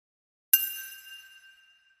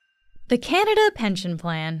The Canada Pension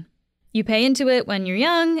Plan. You pay into it when you're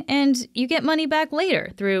young, and you get money back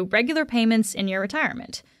later through regular payments in your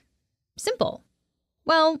retirement. Simple.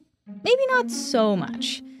 Well, maybe not so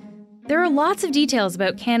much. There are lots of details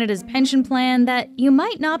about Canada's pension plan that you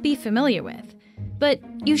might not be familiar with. But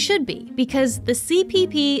you should be, because the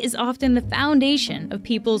CPP is often the foundation of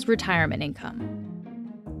people's retirement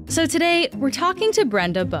income. So today, we're talking to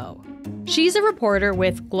Brenda Bouw. She's a reporter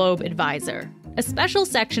with Globe Advisor, a special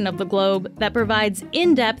section of the Globe that provides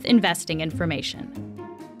in-depth investing information.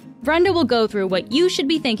 Brenda will go through what you should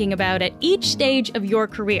be thinking about at each stage of your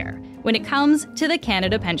career when it comes to the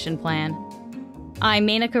Canada Pension Plan. I'm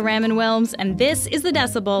Menaka Raman-Wilms, and this is The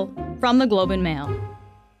Decibel from the Globe and Mail.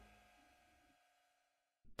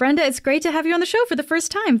 Brenda, it's great to have you on the show for the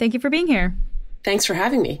first time. Thank you for being here. Thanks for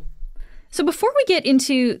having me. So before we get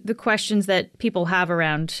into the questions that people have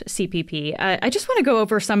around CPP, I just want to go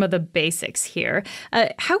over some of the basics here.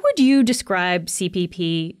 How would you describe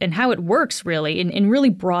CPP and how it works, really, in really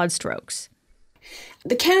broad strokes?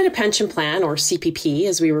 The Canada Pension Plan, or CPP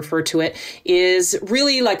as we refer to it, is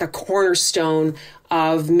really like a cornerstone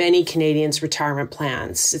of many Canadians' retirement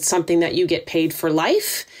plans. It's something that you get paid for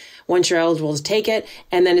life once you're eligible to take it,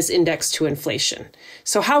 and then it's indexed to inflation.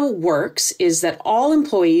 So how it works is that all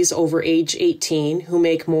employees over age 18 who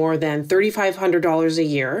make more than $3,500 a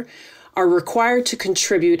year are required to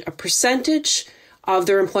contribute a percentage of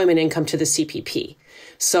their employment income to the CPP.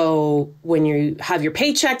 So when you have your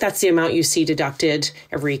paycheck, that's the amount you see deducted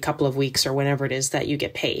every couple of weeks or whenever it is that you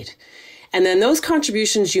get paid. And then those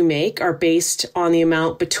contributions you make are based on the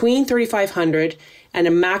amount between $3,500 and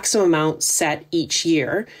a maximum amount set each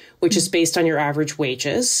year, which is based on your average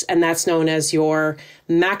wages. And that's known as your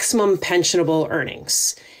maximum pensionable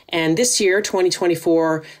earnings. And this year,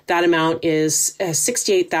 2024, that amount is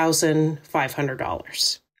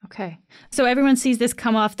 $68,500. Okay. So everyone sees this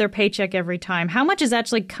come off their paycheck every time. How much is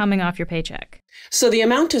actually coming off your paycheck? So the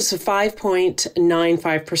amount is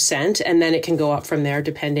 5.95%, and then it can go up from there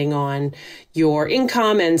depending on your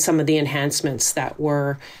income and some of the enhancements that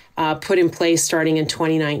were put in place starting in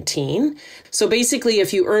 2019. So basically,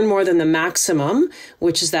 if you earn more than the maximum,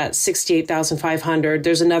 which is that $68,500,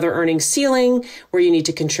 there's another earnings ceiling where you need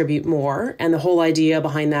to contribute more. And the whole idea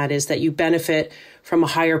behind that is that you benefit from a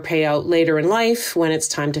higher payout later in life when it's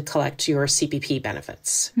time to collect your CPP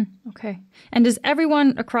benefits. Okay. And does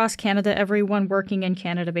everyone across Canada, everyone working in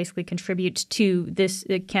Canada, basically contribute to this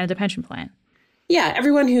Canada Pension Plan? Yeah,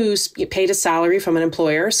 everyone who's paid a salary from an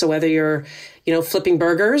employer. So whether you're, flipping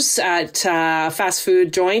burgers at a fast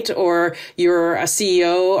food joint or you're a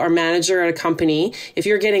CEO or manager at a company, if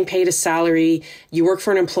you're getting paid a salary, you work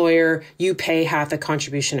for an employer, you pay half the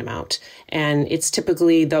contribution amount. And it's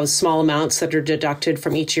typically those small amounts that are deducted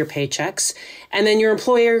from each of your paychecks. And then your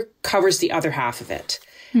employer covers the other half of it.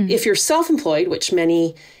 If you're self-employed, which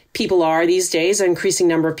many people are these days, an increasing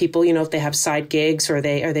number of people, if they have side gigs or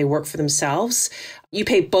they work for themselves, you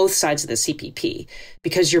pay both sides of the CPP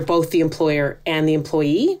because you're both the employer and the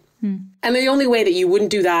employee. And the only way that you wouldn't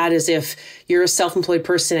do that is if you're a self-employed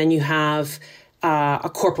person and you have a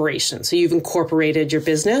corporation. So you've incorporated your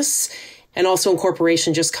business. And also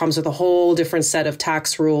incorporation just comes with a whole different set of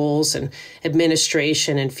tax rules and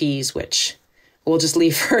administration and fees, which we'll just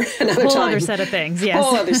leave for another time. Whole other set of things, yes.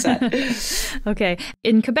 Whole other set. Okay.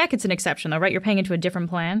 In Quebec, it's an exception, though, right? You're paying into a different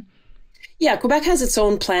plan? Yeah, Quebec has its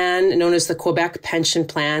own plan known as the Quebec Pension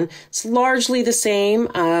Plan. It's largely the same.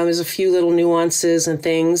 There's a few little nuances and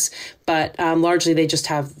things, but largely they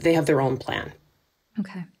have their own plan.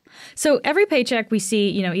 Okay. So every paycheck we see,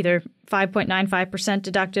 either 5.95%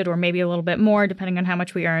 deducted or maybe a little bit more, depending on how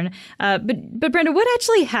much we earn. But Brenda, what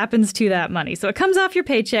actually happens to that money? So it comes off your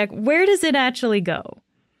paycheck. Where does it actually go?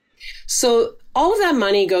 So all of that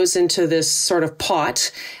money goes into this sort of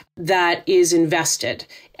pot that is invested.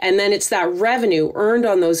 And then it's that revenue earned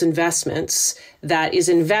on those investments that is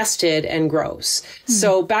invested and grows.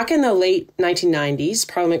 So back in the late 1990s,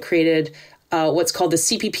 Parliament created what's called the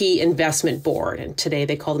CPP Investment Board. And today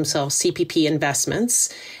they call themselves CPP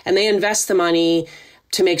Investments. And they invest the money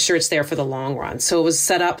to make sure it's there for the long run. So it was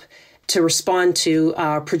set up to respond to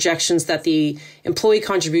projections that the employee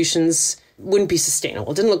contributions wouldn't be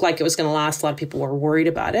sustainable. It didn't look like it was going to last. A lot of people were worried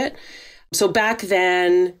about it. So back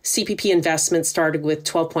then, CPP investments started with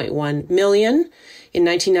 $12.1 million in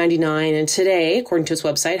 1999. And today, according to its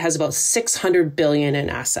website, has about $600 billion in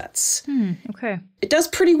assets. Okay. It does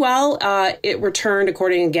pretty well. It returned,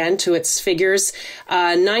 according again to its figures,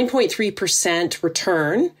 9.3%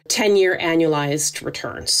 return, 10-year annualized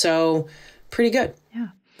return. So pretty good. Yeah.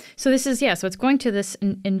 So this is, so it's going to this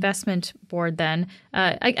investment board then.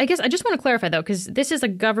 I guess I just want to clarify, though, because this is a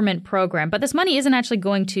government program, but this money isn't actually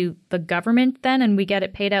going to the government then, and we get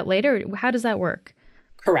it paid out later. How does that work?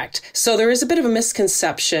 Correct. So there is a bit of a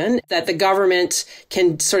misconception that the government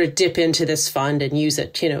can sort of dip into this fund and use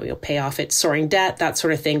it, you'll pay off its soaring debt, that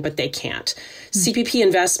sort of thing, but they can't. CPP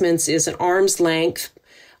Investments is an arm's length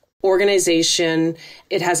organization.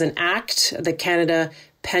 It has an act, the Canada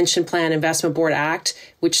Pension Plan Investment Board Act,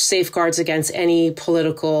 which safeguards against any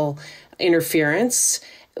political interference.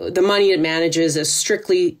 The money it manages is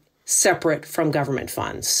strictly separate from government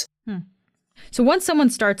funds. So once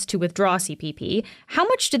someone starts to withdraw CPP, how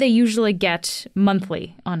much do they usually get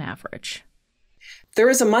monthly on average? There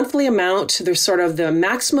is a monthly amount. There's sort of the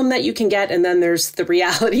maximum that you can get, and then there's the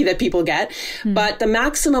reality that people get. But the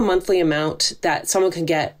maximum monthly amount that someone can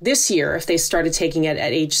get this year, if they started taking it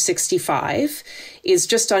at age 65, is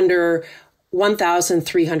just under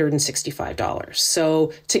 $1,365.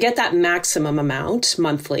 So to get that maximum amount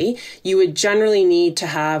monthly, you would generally need to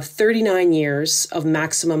have 39 years of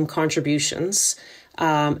maximum contributions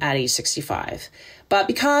at age 65. But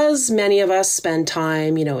because many of us spend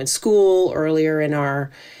time, in school earlier in our,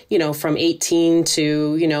 from 18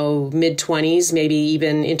 to, mid-20s, maybe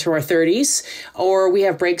even into our 30s, or we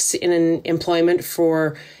have breaks in employment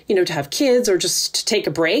for, to have kids or just to take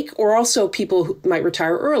a break, or also people who might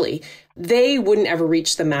retire early, they wouldn't ever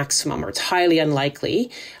reach the maximum, or it's highly unlikely.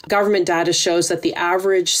 Government data shows that the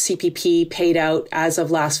average CPP paid out as of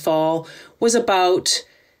last fall was about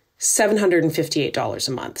 $758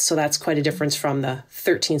 a month. So that's quite a difference from the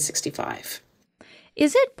 $1,365.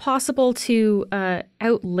 Is it possible to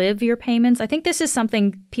outlive your payments? I think this is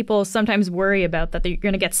something people sometimes worry about, that you're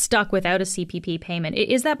going to get stuck without a CPP payment.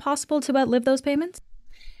 Is that possible to outlive those payments?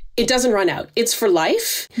 It doesn't run out. It's for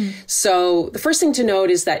life. So the first thing to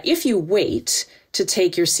note is that if you wait to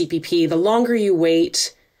take your CPP, the longer you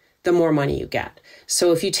wait, the more money you get.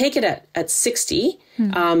 So if you take it at 60,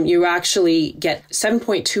 you actually get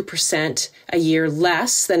 7.2% a year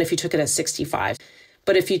less than if you took it at 65.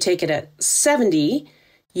 But if you take it at 70,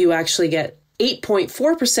 you actually get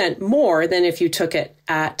 8.4% more than if you took it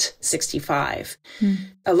at 65.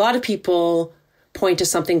 A lot of people point to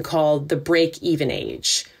something called the break-even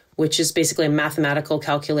age, which is basically a mathematical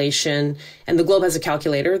calculation. And the Globe has a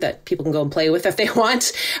calculator that people can go and play with if they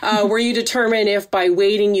want, where you determine if by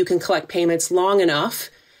waiting you can collect payments long enough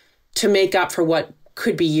to make up for what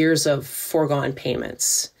could be years of foregone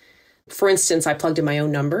payments. For instance, I plugged in my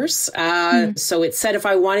own numbers. So it said if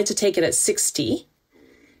I wanted to take it at 60,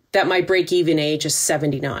 that my break-even age is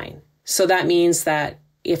 79. So that means that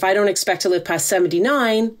if I don't expect to live past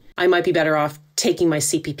 79, I might be better off taking my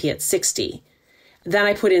CPP at 60. Then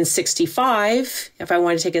I put in 65, if I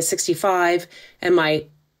want to take it at 65, and my,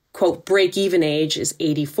 quote, break-even age is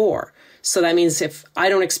 84. So that means if I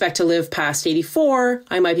don't expect to live past 84,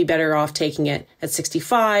 I might be better off taking it at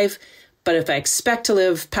 65. But if I expect to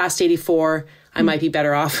live past 84, I might be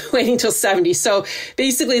better off waiting till 70. So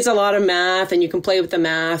basically, it's a lot of math, and you can play with the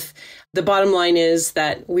math. The bottom line is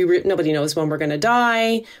that nobody knows when we're going to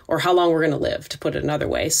die or how long we're going to live, to put it another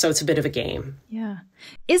way. So it's a bit of a game. Yeah.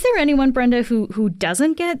 Is there anyone, Brenda, who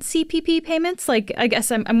doesn't get CPP payments? Like, I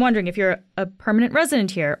guess I'm wondering if you're a permanent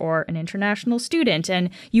resident here or an international student and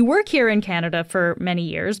you work here in Canada for many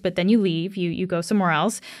years, but then you leave, you go somewhere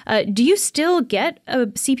else. Do you still get a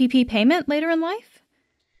CPP payment later in life?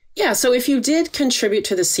 Yeah, so if you did contribute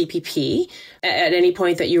to the CPP at any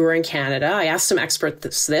point that you were in Canada, I asked some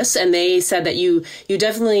experts this, and they said that you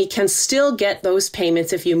definitely can still get those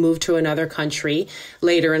payments if you move to another country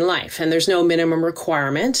later in life. And there's no minimum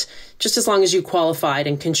requirement, just as long as you qualified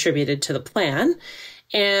and contributed to the plan.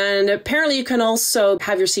 And apparently you can also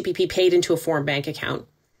have your CPP paid into a foreign bank account.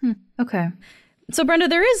 Okay. So, Brenda,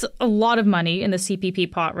 there is a lot of money in the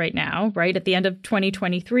CPP pot right now, right? At the end of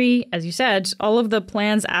 2023, as you said, all of the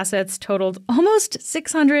plan's assets totaled almost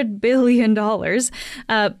 $600 billion.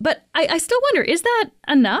 But I still wonder, is that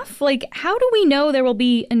enough? Like, how do we know there will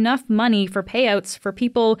be enough money for payouts for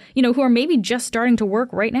people, who are maybe just starting to work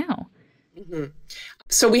right now?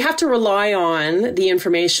 So we have to rely on the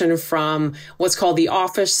information from what's called the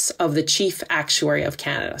Office of the Chief Actuary of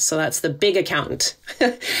Canada. So that's the big accountant.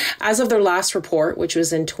 As of their last report, which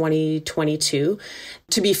was in 2022,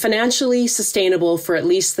 to be financially sustainable for at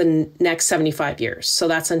least the next 75 years. So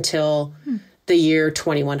that's until the year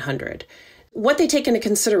 2100. What they take into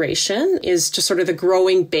consideration is just sort of the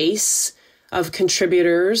growing base of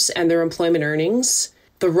contributors and their employment earnings,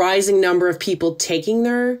 the rising number of people taking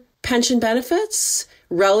their pension benefits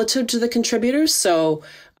relative to the contributors. So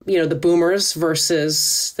the boomers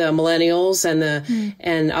versus the millennials and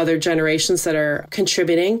and other generations that are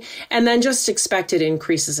contributing, and then just expected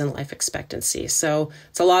increases in life expectancy. So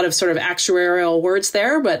it's a lot of sort of actuarial words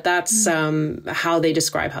there, but that's how they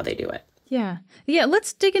describe how they do it. Yeah. Yeah.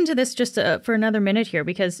 Let's dig into this just for another minute here,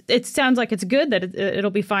 because it sounds like it's good that it'll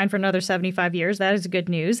be fine for another 75 years. That is good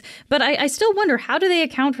news. But I still wonder, how do they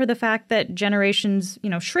account for the fact that generations,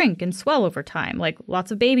 shrink and swell over time? Like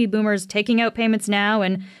lots of baby boomers taking out payments now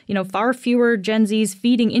and, far fewer Gen Zs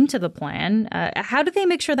feeding into the plan. How do they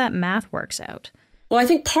make sure that math works out? Well, I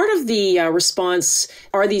think part of the response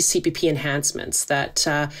are these CPP enhancements that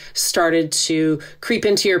started to creep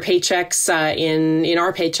into your paychecks in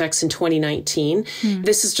our paychecks in 2019.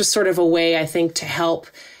 This is just sort of a way, I think, to help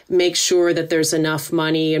make sure that there's enough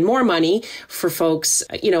money and more money for folks,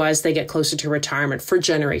 as they get closer to retirement for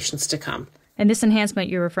generations to come. And this enhancement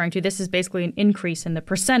you're referring to, this is basically an increase in the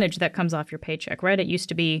percentage that comes off your paycheck, right? It used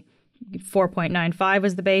to be 4.95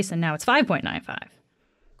 was the base, and now it's 5.95.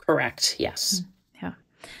 Correct. Yes.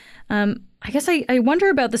 I guess I wonder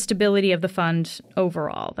about the stability of the fund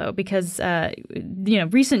overall, though, because,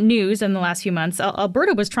 recent news in the last few months,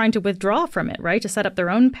 Alberta was trying to withdraw from it, right, to set up their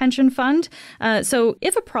own pension fund. So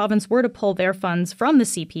if a province were to pull their funds from the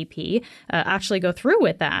CPP, actually go through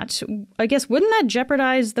with that, I guess, wouldn't that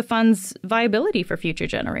jeopardize the fund's viability for future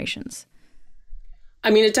generations?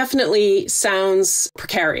 I mean, it definitely sounds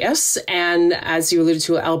precarious. And as you alluded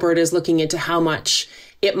to, Alberta is looking into how much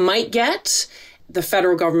it might get. The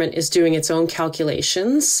federal government is doing its own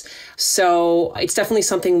calculations. So it's definitely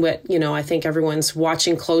something that, I think everyone's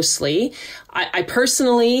watching closely. I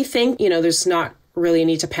personally think, there's not really a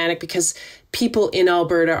need to panic because people in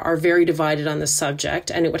Alberta are very divided on the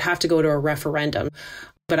subject, and it would have to go to a referendum.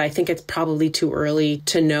 But I think it's probably too early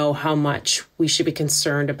to know how much we should be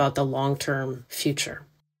concerned about the long-term future.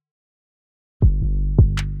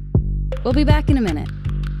 We'll be back in a minute.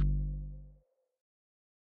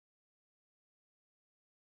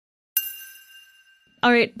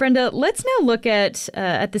 All right, Brenda, let's now look at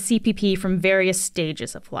the CPP from various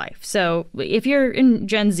stages of life. So if you're in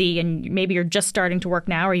Gen Z and maybe you're just starting to work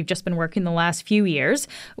now or you've just been working the last few years,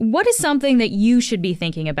 what is something that you should be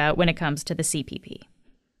thinking about when it comes to the CPP?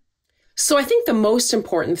 So I think the most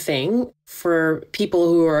important thing for people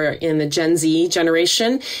who are in the Gen Z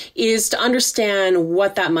generation is to understand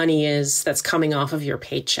what that money is that's coming off of your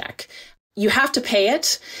paycheck. You have to pay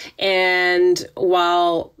it. And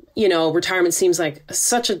while retirement seems like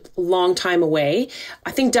such a long time away,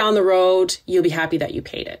 I think down the road, you'll be happy that you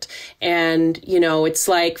paid it. And, it's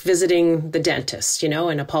like visiting the dentist,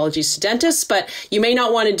 and apologies to dentists, but you may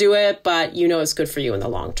not want to do it, but it's good for you in the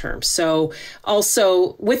long term. So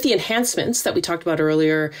also with the enhancements that we talked about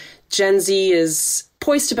earlier, Gen Z is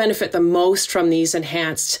poised to benefit the most from these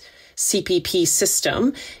enhanced CPP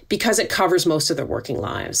system because it covers most of their working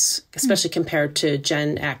lives, especially compared to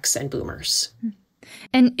Gen X and boomers.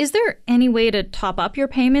 And is there any way to top up your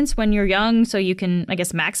payments when you're young so you can, I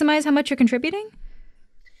guess, maximize how much you're contributing?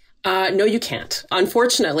 No, you can't,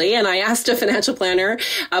 unfortunately. And I asked a financial planner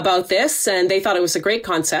about this, and they thought it was a great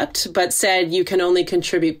concept, but said you can only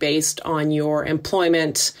contribute based on your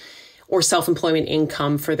employment or self-employment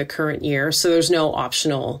income for the current year. So there's no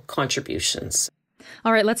optional contributions.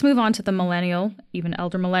 All right, let's move on to the millennial, even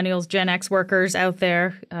elder millennials, Gen X workers out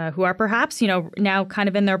there who are perhaps, now kind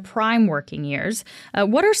of in their prime working years.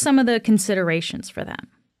 What are some of the considerations for them?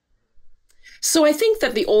 So I think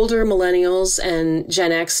that the older millennials and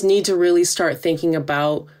Gen X need to really start thinking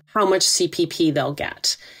about how much CPP they'll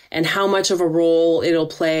get and how much of a role it'll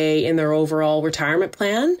play in their overall retirement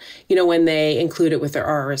plan, when they include it with their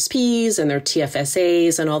RRSPs and their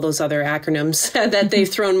TFSAs and all those other acronyms that they've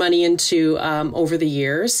thrown money into over the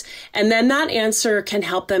years. And then that answer can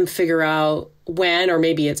help them figure out when, or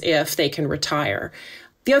maybe it's if, they can retire.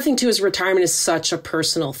 The other thing, too, is retirement is such a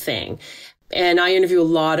personal thing. And I interview a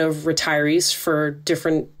lot of retirees for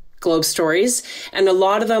different Globe stories. And a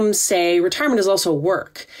lot of them say retirement is also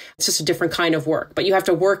work. It's just a different kind of work. But you have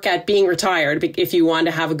to work at being retired if you want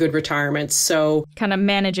to have a good retirement. So kind of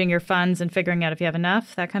managing your funds and figuring out if you have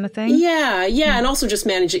enough, that kind of thing? Yeah. And also just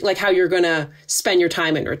managing like how you're going to spend your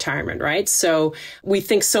time in retirement, right? So we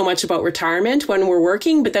think so much about retirement when we're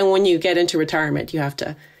working, but then when you get into retirement, you have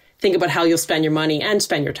to think about how you'll spend your money and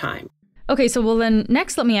spend your time. Okay, so then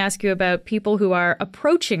next let me ask you about people who are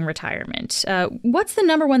approaching retirement. What's the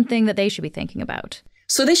number one thing that they should be thinking about?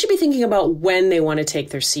 So they should be thinking about when they want to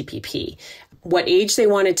take their CPP, what age they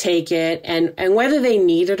want to take it, and whether they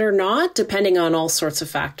need it or not, depending on all sorts of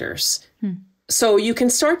factors. So you can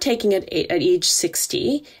start taking it at age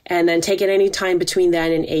 60 and then take it any time between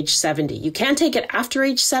then and age 70. You can take it after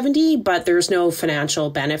age 70, but there's no financial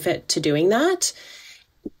benefit to doing that.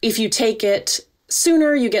 If you take it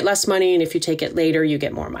sooner, you get less money. And if you take it later, you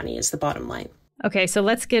get more money is the bottom line. Okay, so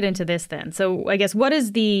let's get into this then. So I guess what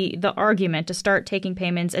is the argument to start taking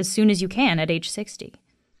payments as soon as you can at age 60?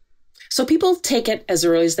 So people take it as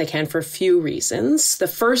early as they can for a few reasons. The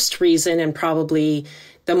first reason, and probably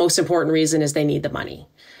the most important reason, is they need the money.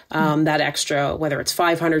 That extra, whether it's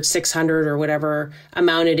 500, 600 or whatever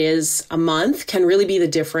amount it is a month, can really be the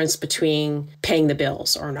difference between paying the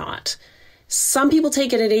bills or not. Some people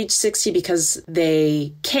take it at age 60 because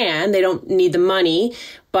they don't need the money.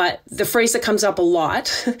 But the phrase that comes up a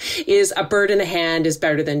lot is a bird in the hand is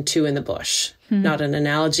better than two in the bush. Not an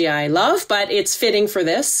analogy I love, but it's fitting for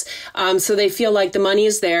this. So they feel like the money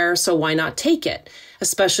is there, so why not take it?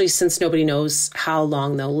 Especially since nobody knows how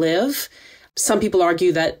long they'll live. Some people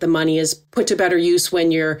argue that the money is put to better use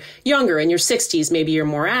when you're younger, in your 60s. Maybe you're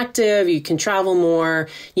more active, you can travel more,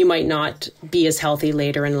 you might not be as healthy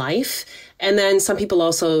later in life. And then some people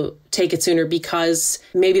also take it sooner because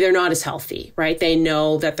maybe they're not as healthy, right? They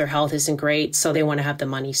know that their health isn't great, so they want to have the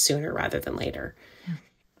money sooner rather than later. Yeah.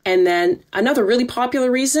 And then another really popular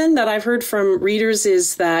reason that I've heard from readers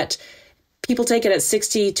is that people take it at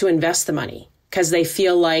 60 to invest the money because they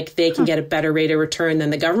feel like they can get a better rate of return than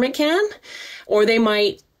the government can. Or they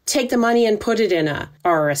might take the money and put it in a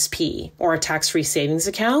RRSP or a tax-free savings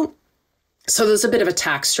account. So there's a bit of a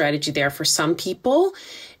tax strategy there for some people.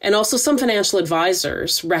 And also some financial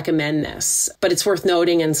advisors recommend this. But it's worth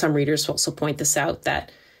noting, and some readers will also point this out, that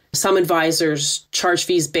some advisors charge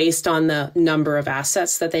fees based on the number of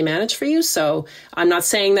assets that they manage for you. So I'm not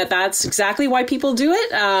saying that that's exactly why people do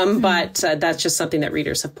it, but that's just something that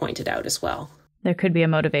readers have pointed out as well. There could be a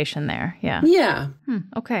motivation there. Yeah. Yeah.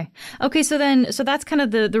 Okay. So that's kind of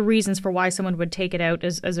the reasons for why someone would take it out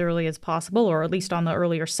as early as possible, or at least on the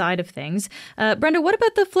earlier side of things. Brenda, what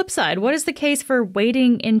about the flip side? What is the case for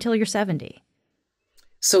waiting until you're 70?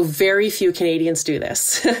 So very few Canadians do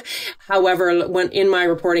this. However, when in my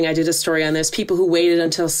reporting, I did a story on this. People who waited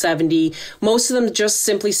until 70, most of them just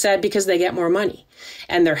simply said because they get more money.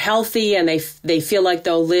 And they're healthy and they feel like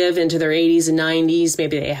they'll live into their 80s and 90s.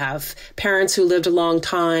 Maybe they have parents who lived a long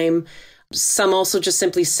time. Some also just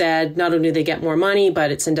simply said not only do they get more money,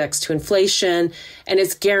 but it's indexed to inflation and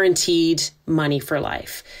it's guaranteed money for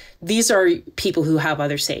life. These are people who have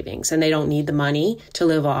other savings and they don't need the money to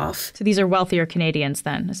live off. So these are wealthier Canadians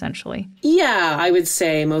then, essentially. Yeah, I would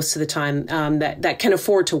say most of the time that can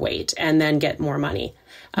afford to wait and then get more money.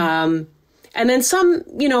 And then some,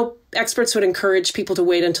 experts would encourage people to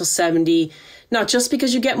wait until 70, not just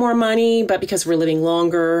because you get more money, but because we're living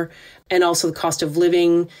longer. And also the cost of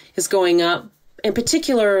living is going up, in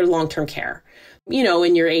particular, long-term care,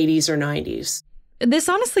 in your 80s or 90s. This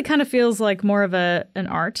honestly kind of feels like more of an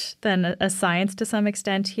art than a science to some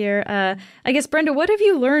extent here. I guess, Brenda, what have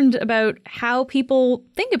you learned about how people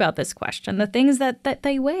think about this question, the things that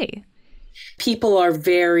they weigh? People are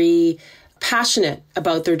very passionate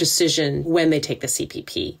about their decision when they take the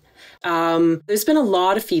CPP. There's been a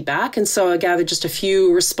lot of feedback, and so I gathered just a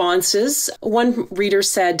few responses. One reader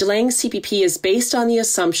said, delaying CPP is based on the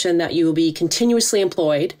assumption that you will be continuously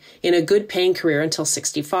employed in a good paying career until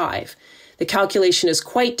 65. The calculation is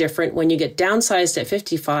quite different when you get downsized at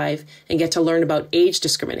 55 and get to learn about age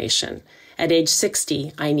discrimination. At age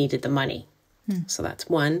 60, I needed the money. So that's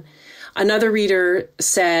one. Another reader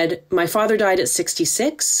said, my father died at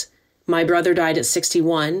 66. My brother died at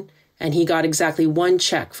 61, and he got exactly one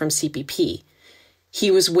check from CPP. He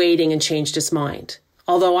was waiting and changed his mind.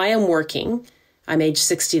 Although I am working, I'm age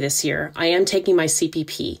 60 this year, I am taking my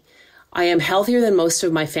CPP. I am healthier than most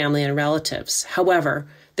of my family and relatives. However,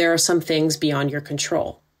 there are some things beyond your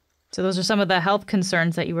control. So those are some of the health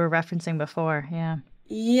concerns that you were referencing before. Yeah.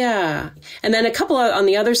 Yeah. And then a couple on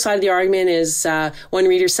the other side of the argument is one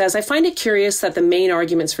reader says, I find it curious that the main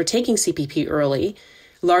arguments for taking CPP early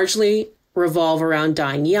largely revolve around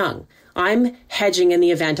dying young. I'm hedging in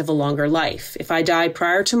the event of a longer life. If I die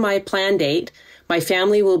prior to my planned date, my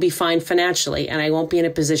family will be fine financially and I won't be in a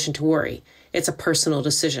position to worry. It's a personal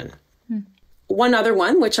decision. One other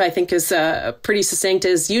one, which I think is pretty succinct,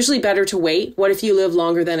 is usually better to wait. What if you live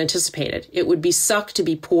longer than anticipated? It would be suck to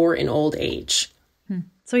be poor in old age.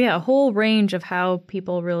 So yeah, a whole range of how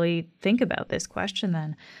people really think about this question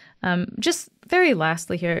then. Just very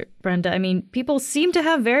lastly here, Brenda, I mean, people seem to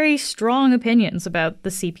have very strong opinions about the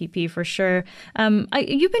CPP for sure.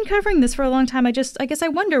 You've been covering this for a long time. I guess I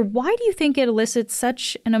wonder, why do you think it elicits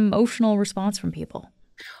such an emotional response from people?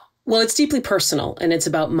 Well, it's deeply personal and it's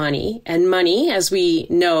about money. And money, as we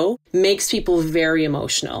know, makes people very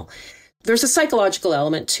emotional. There's a psychological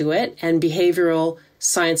element to it, and behavioral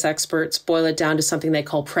science experts boil it down to something they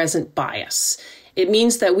call present bias. It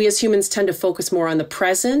means that we as humans tend to focus more on the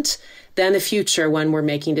present than the future when we're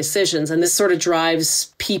making decisions. And this sort of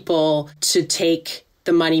drives people to take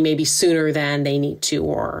the money maybe sooner than they need to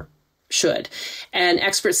or should. And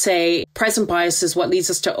experts say present bias is what leads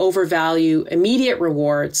us to overvalue immediate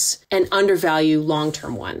rewards and undervalue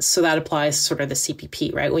long-term ones. So that applies to sort of the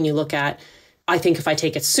CPP, right? When you look at, I think if I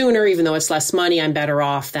take it sooner, even though it's less money, I'm better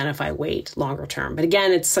off than if I wait longer term. But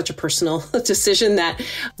again, it's such a personal decision that,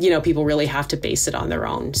 people really have to base it on their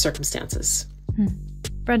own circumstances.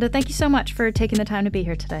 Brenda, thank you so much for taking the time to be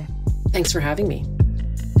here today. Thanks for having me.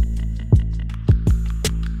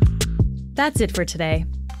 That's it for today.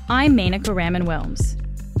 I'm Menaka Raman-Wilms.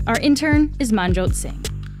 Our intern is Manjot Singh.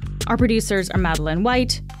 Our producers are Madeline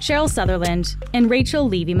White, Cheryl Sutherland, and Rachel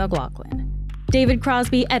Levy-McLaughlin. David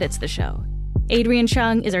Crosby edits the show. Adrian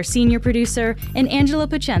Chung is our senior producer, and Angela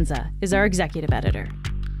Pacenza is our executive editor.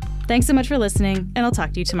 Thanks so much for listening, and I'll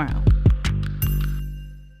talk to you tomorrow.